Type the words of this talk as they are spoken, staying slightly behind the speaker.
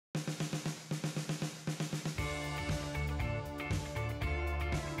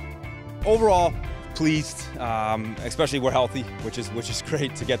Overall, pleased, especially we're healthy, which is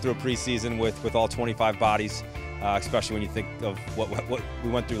great to get through a preseason with all 25 bodies, especially when you think of what we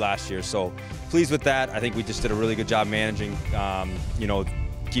went through last year. So pleased with that. I think we just did a really good job managing,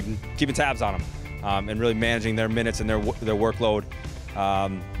 keeping tabs on them and really managing their minutes and their workload.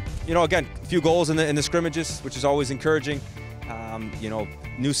 Again, a few goals in the scrimmages, which is always encouraging.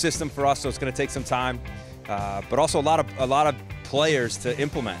 New system for us, so it's going to take some time, but also a lot of players to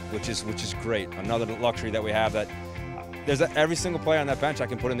implement, which is great. Another luxury that we have, that there's every single player on that bench I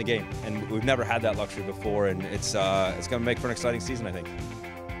can put in the game, and we've never had that luxury before, and it's going to make for an exciting season, I think.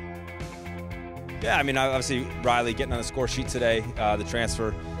 Yeah, I mean, obviously Riley getting on the score sheet today, the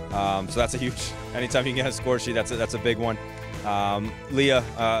transfer, so that's a huge. Anytime you can get a score sheet, that's a big one. Leah,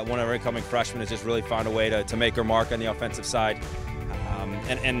 one of our incoming freshmen, has just really found a way to make her mark on the offensive side,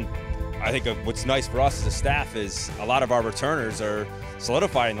 and I think what's nice for us as a staff is a lot of our returners are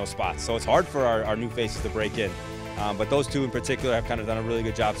solidifying those spots, so it's hard for our new faces to break in. But those two in particular have kind of done a really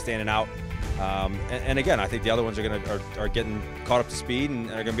good job standing out. And again, I think the other ones are getting caught up to speed and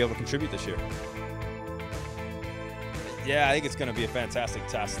are going to be able to contribute this year. Yeah, I think it's going to be a fantastic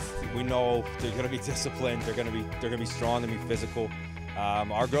test. We know they're going to be disciplined. They're going to be strong. They're going to be physical.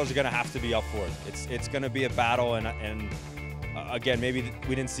 Our girls are going to have to be up for it. It's going to be a battle, and again, maybe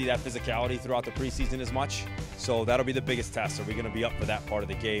we didn't see that physicality throughout the preseason as much. So that'll be the biggest test. Are we going to be up for that part of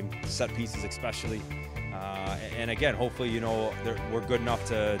the game, set pieces especially? And again, hopefully, we're good enough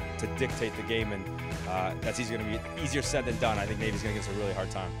to dictate the game, and that's going to be easier said than done. I think Navy's going to give us a really hard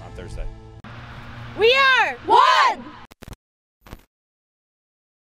time on Thursday. We are one.